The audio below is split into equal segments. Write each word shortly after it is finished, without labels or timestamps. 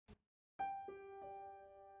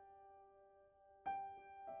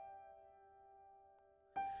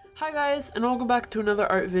Hi guys, and welcome back to another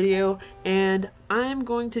art video, and I'm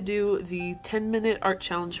going to do the 10-minute art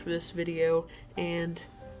challenge for this video, and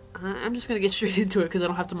I'm just gonna get straight into it because I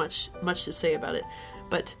don't have much to say about it.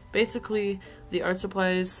 But basically, the art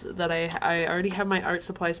supplies that I already have my art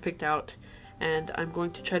supplies picked out, and I'm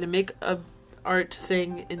going to try to make a art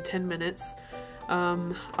thing in 10 minutes.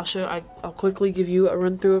 I'll quickly give you a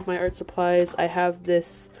run through of my art supplies. I have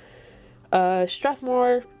this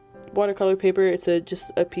Strathmore watercolor paper. It's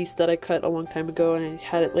just a piece that I cut a long time ago and I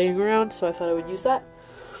had it laying around, so I thought I would use that.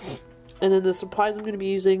 And then the supplies I'm going to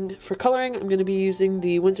be using for coloring, I'm going to be using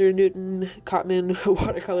the Winsor Cotman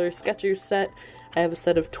watercolor sketchers set. I have a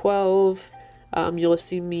set of 12. You'll have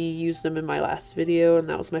seen me use them in my last video, and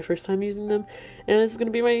that was my first time using them. And this is going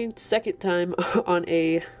to be my second time on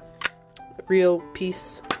a real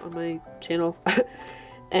piece on my channel.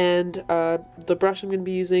 And the brush I'm going to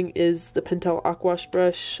be using is the Pentel Aquash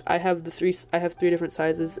brush. I have three different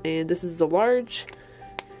sizes, and this is the large.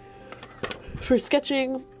 For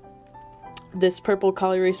sketching, this purple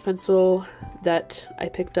Col-Erase pencil that I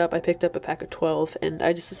picked up a pack of 12, and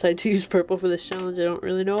I just decided to use purple for this challenge. I don't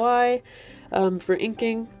really know why. For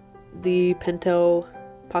inking, the Pentel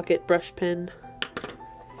Pocket Brush Pen.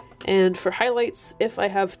 And for highlights, if I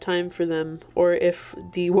have time for them, or if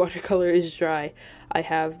the watercolor is dry, I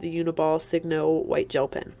have the Uniball Signo white gel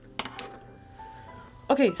pen.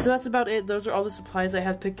 Okay, so that's about it. Those are all the supplies I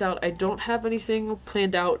have picked out. I don't have anything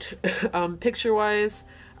planned out picture-wise.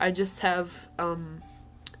 I just have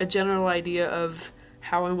a general idea of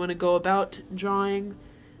how I want to go about drawing,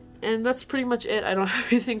 and that's pretty much it. I don't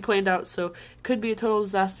have anything planned out, so it could be a total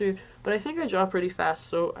disaster, but I think I draw pretty fast,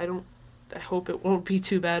 so I hope it won't be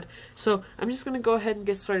too bad. So I'm just gonna go ahead and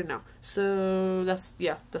get started now. So that's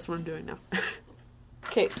what I'm doing now.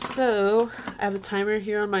 Okay, so I have a timer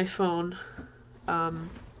here on my phone, and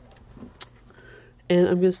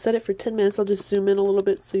I'm gonna set it for 10 minutes. I'll just zoom in a little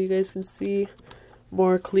bit so you guys can see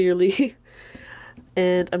more clearly.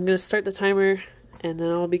 And I'm gonna start the timer, and then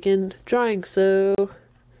I'll begin drawing. So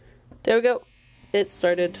there we go, it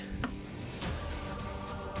started.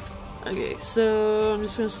 Okay, so I'm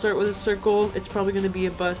just going to start with a circle. It's probably going to be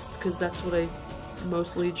a bust because that's what I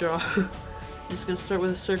mostly draw. I'm just going to start with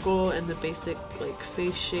a circle and the basic like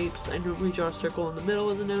face shapes. I normally draw a circle in the middle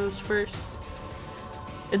of the nose first.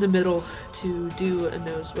 In the middle to do a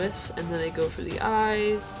nose with, and then I go for the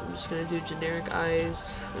eyes. I'm just going to do generic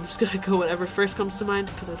eyes. I'm just going to go whatever first comes to mind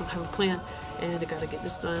because I don't have a plan, and I gotta get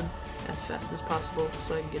this done as fast as possible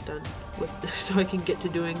so I can get done with so I can get to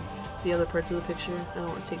doing the other parts of the picture. I don't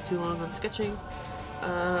want to take too long on sketching.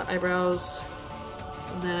 Eyebrows,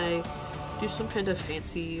 and then I do some kind of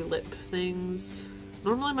fancy lip things.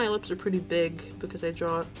 Normally my lips are pretty big because I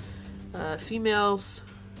draw females,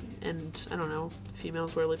 and I don't know,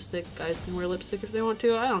 females wear lipstick, guys can wear lipstick if they want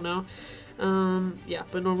to, I don't know. Yeah,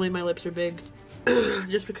 but normally my lips are big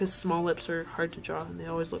just because small lips are hard to draw and they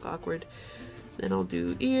always look awkward. Then I'll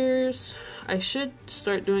do ears. I should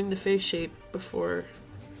start doing the face shape before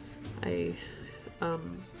I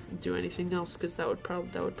do anything else, because that would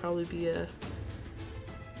probably be a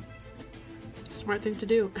smart thing to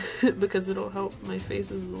do because it'll help my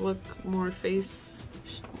faces look more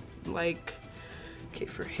face-like. Okay,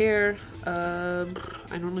 for hair,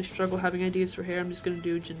 I normally struggle having ideas for hair. I'm just gonna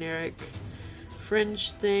do a generic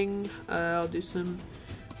fringe thing. I'll do some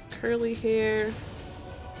curly hair.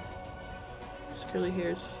 This curly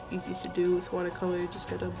hair is easy to do with watercolor. You just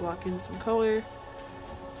gotta block in some color.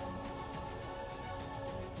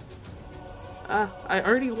 I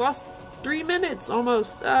already lost 3 minutes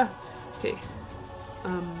almost. Okay.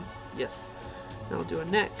 Yes. Now I'll do a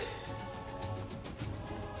neck.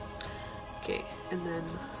 Okay, and then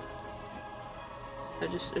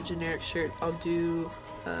just a generic shirt. I'll do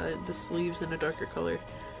the sleeves in a darker color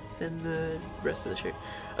than the rest of the shirt.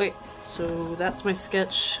 Okay, so that's my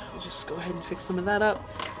sketch. I'll just go ahead and fix some of that up,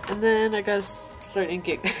 and then I gotta start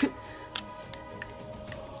inking.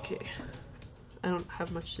 Okay, I don't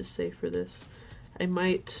have much to say for this. I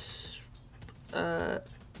might, I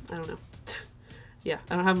don't know. Yeah,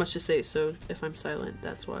 I don't have much to say, so if I'm silent,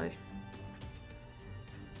 that's why.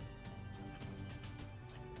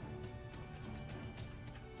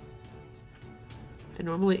 I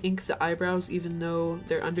normally ink the eyebrows even though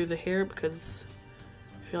they're under the hair because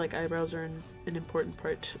I feel like eyebrows are an important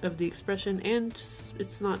part of the expression, and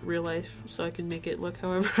it's not real life, so I can make it look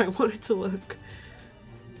however I want it to look.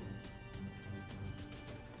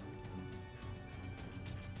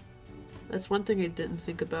 That's one thing I didn't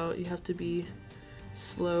think about. You have to be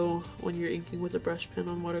slow when you're inking with a brush pen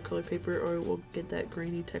on watercolor paper or it will get that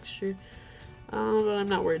grainy texture. But I'm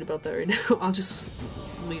not worried about that right now. I'll just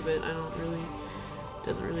leave it. I don't really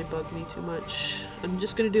Doesn't really bug me too much. I'm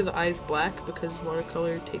just gonna do the eyes black because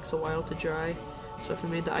watercolor takes a while to dry. So if I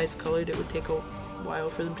made the eyes colored, it would take a while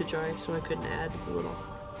for them to dry, so I couldn't add the little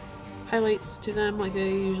highlights to them like I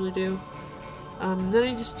usually do. Then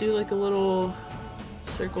I just do like a little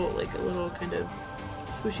circle, like a little kind of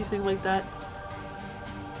squishy thing like that.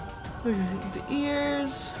 Okay, the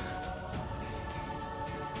ears.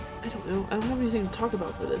 I don't know. I don't have anything to talk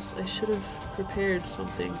about for this. I should have prepared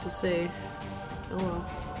something to say. Oh well.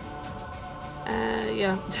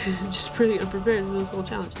 Yeah, just pretty unprepared for this whole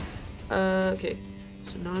challenge. Okay,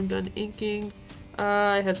 so now I'm done inking.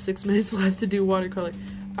 I have 6 minutes left to do watercolor.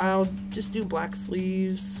 I'll just do black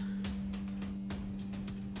sleeves.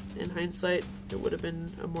 In hindsight, it would have been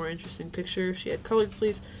a more interesting picture if she had colored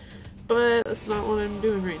sleeves, but that's not what I'm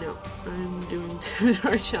doing right now. I'm doing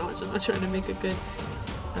our challenge. I'm not trying to make a good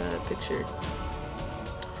picture.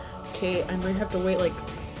 Okay, I might have to wait like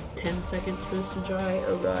 10 seconds for this to dry.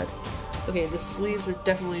 Oh god. Okay, the sleeves are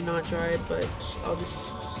definitely not dry, but I'll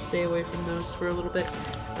just stay away from those for a little bit.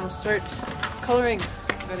 I'll start coloring.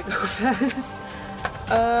 Gotta go fast.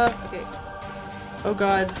 Okay. Oh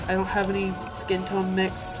god, I don't have any skin tone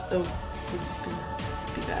mix. Oh, this is gonna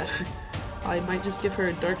be bad. I might just give her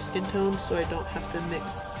a dark skin tone so I don't have to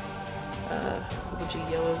mix a bunch of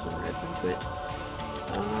yellows and reds into it.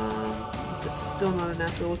 It's still not a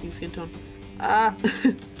natural looking skin tone. Ah!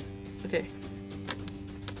 Okay.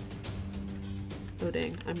 Oh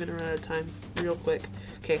dang, I'm gonna run out of time real quick.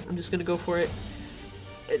 Okay, I'm just gonna go for it.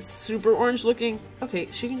 It's super orange looking. Okay,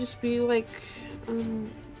 she can just be like,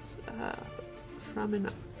 from an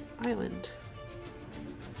island.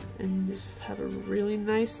 And just have a really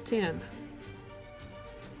nice tan.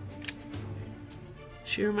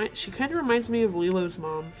 She kind of reminds me of Lilo's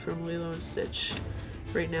mom from Lilo and Stitch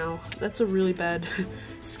right now. That's a really bad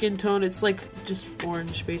skin tone. It's like just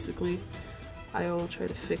orange basically. I'll try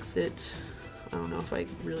to fix it. I don't know if I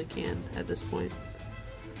really can at this point.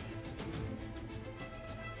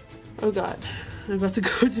 Oh god, I'm about to go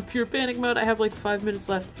into pure panic mode. I have like 5 minutes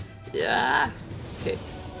left. Yeah. Okay.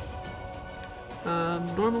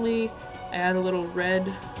 Normally I add a little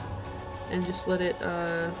red and just let it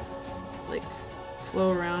like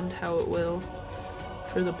flow around how it will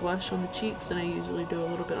for the blush on the cheeks, and I usually do a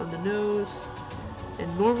little bit on the nose.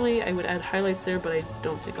 And normally I would add highlights there, but I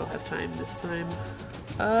don't think I'll have time this time.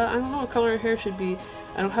 I don't know what color her hair should be.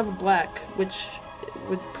 I don't have a black, which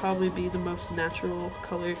would probably be the most natural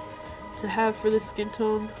color to have for this skin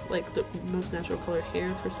tone, like the most natural colored hair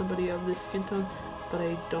for somebody of this skin tone, but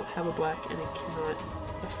I don't have a black and I cannot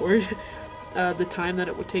afford the time that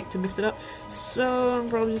it would take to mix it up. So I'm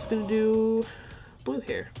probably just gonna do blue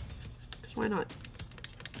hair, because why not?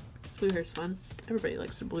 Blue hair's fun. Everybody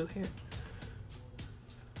likes the blue hair.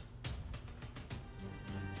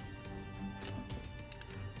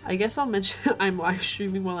 I guess I'll mention I'm live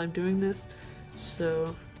streaming while I'm doing this,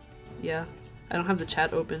 so yeah. I don't have the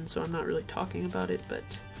chat open, so I'm not really talking about it, but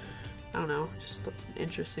I don't know, just an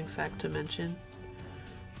interesting fact to mention.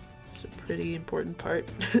 It's a pretty important part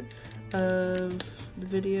of the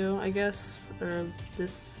video, I guess, or of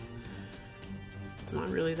this. It's not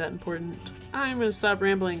really that important. I'm gonna stop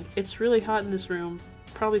rambling. It's really hot in this room,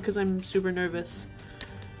 probably because I'm super nervous.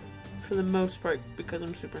 For the most part, because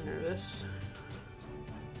I'm super nervous.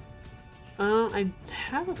 I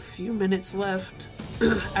have a few minutes left.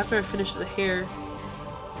 After I finish the hair,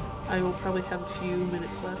 I will probably have a few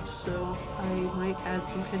minutes left, so I might add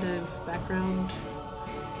some kind of background,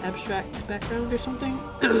 abstract background or something.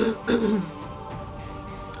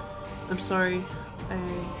 I'm sorry.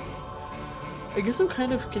 I guess I'm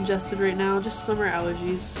kind of congested right now, just summer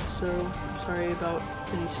allergies, so I'm sorry about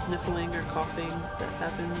any sniffling or coughing that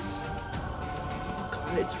happens.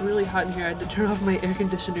 It's really hot in here. I had to turn off my air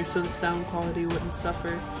conditioner so the sound quality wouldn't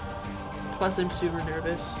suffer. Plus I'm super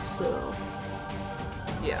nervous, so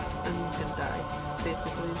yeah, I'm gonna die,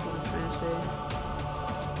 basically is what I'm trying to say.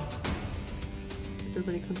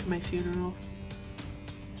 Everybody come to my funeral.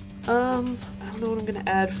 I don't know what I'm gonna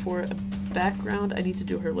add for a background. I need to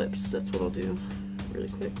do her lips. That's what I'll do really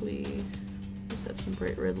quickly. Just add some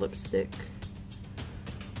bright red lipstick.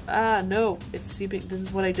 Ah, no, it's seeping. This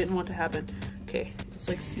is what I didn't want to happen. Okay. It's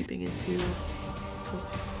like seeping into.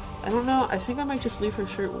 I don't know. I think I might just leave her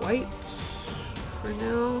shirt white for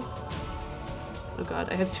now. Oh god,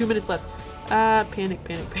 I have 2 minutes left. Panic.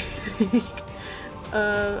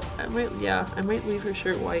 I might leave her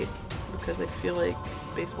shirt white because I feel like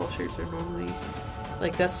baseball shirts are normally,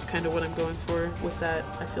 like, that's kind of what I'm going for with that.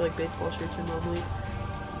 I feel like baseball shirts are normally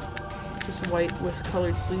just white with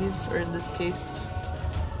colored sleeves, or in this case,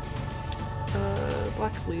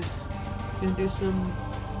 black sleeves. I'm gonna do some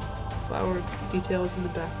flower details in the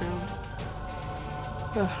background.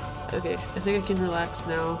 Okay, I think I can relax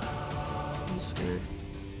now. I'm just gonna...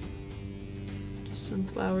 Just some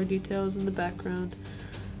flower details in the background.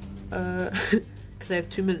 Because I have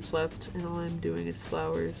 2 minutes left, and all I'm doing is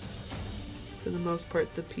flowers. For the most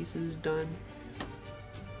part, the piece is done.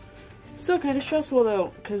 Still kind of stressful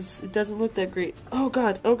though, because it doesn't look that great. Oh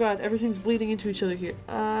god, everything's bleeding into each other here.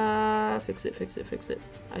 Fix it, fix it, fix it.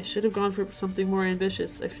 I should have gone for something more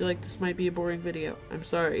ambitious. I feel like this might be a boring video. I'm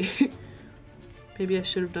sorry. Maybe I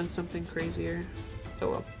should have done something crazier.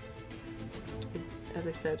 Oh well. As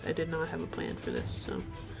I said, I did not have a plan for this, so...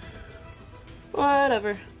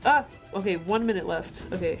 Whatever. Okay, 1 minute left.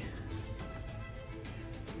 Okay.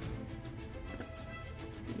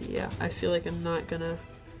 Yeah, I feel like I'm not gonna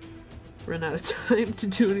run out of time to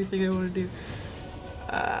do anything I want to do.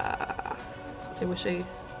 I wish I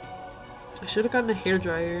should have gotten a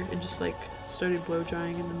hairdryer and just like started blow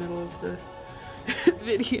drying in the middle of the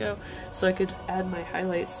video so I could add my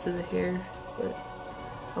highlights to the hair, but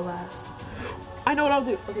alas. I know what I'll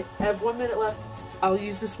do. Okay, I have 1 minute left. I'll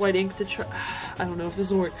use this white ink to try. I don't know if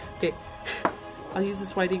this will work. Okay, I'll use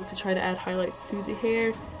this white ink to try to add highlights to the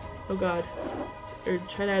hair. Oh god. Or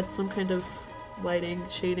try to add some kind of lighting,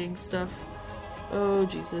 shading stuff. Oh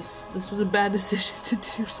Jesus, this was a bad decision to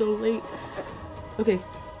do so late. Okay,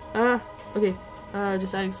 okay,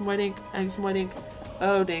 just adding some white ink,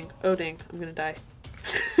 Oh dang, I'm gonna die.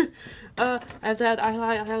 I have to add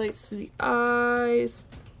highlights to the eyes.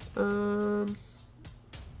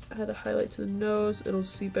 Add a highlight to the nose. It'll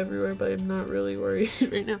seep everywhere, but I'm not really worried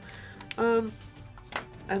right now.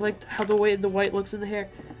 I liked how the way the white looks in the hair.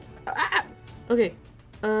 Okay.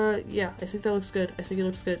 Yeah, I think that looks good. I think it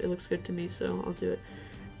looks good. It looks good to me, so I'll do it.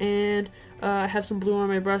 And I have some blue on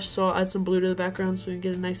my brush, so I'll add some blue to the background so we can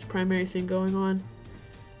get a nice primary thing going on.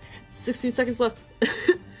 16 seconds left.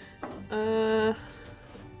 Do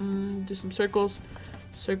some circles.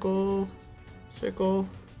 Circle.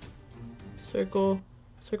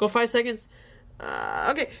 5 seconds.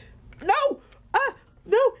 Okay. No!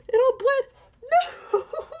 No! It all bled! No!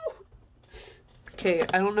 Okay,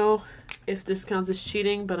 I don't know if this counts as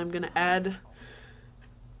cheating, but I'm gonna add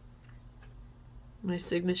my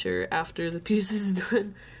signature after the piece is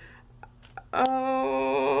done.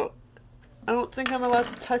 Oh, I don't think I'm allowed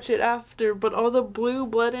to touch it after, but all the blue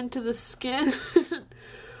bled into the skin.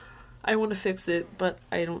 I want to fix it, but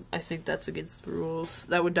I think that's against the rules.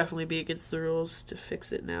 That would definitely be against the rules to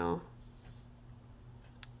fix it now.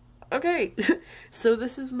 Okay, so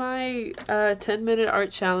this is my 10-minute art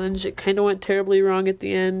challenge. It kind of went terribly wrong at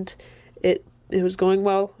the end. It was going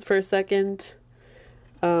well for a second.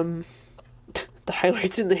 The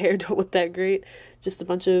highlights in the hair don't look that great. Just a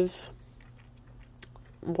bunch of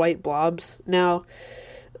white blobs now.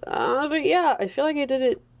 But yeah, I feel like I did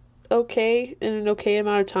it okay in an okay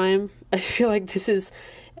amount of time. I feel like this is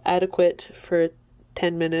adequate for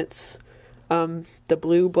 10 minutes. The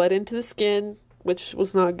blue bled into the skin, which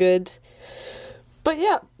was not good. But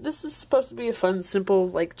yeah, this is supposed to be a fun, simple,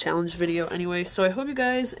 like, challenge video anyway, so I hope you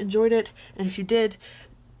guys enjoyed it, and if you did,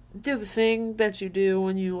 do the thing that you do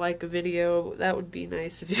when you like a video. That would be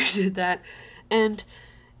nice if you did that. And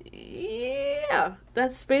yeah,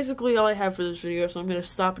 that's basically all I have for this video, so I'm gonna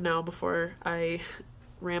stop now before I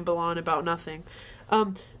ramble on about nothing.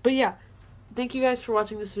 But yeah, thank you guys for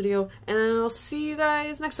watching this video, and I'll see you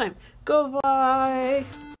guys next time. Goodbye!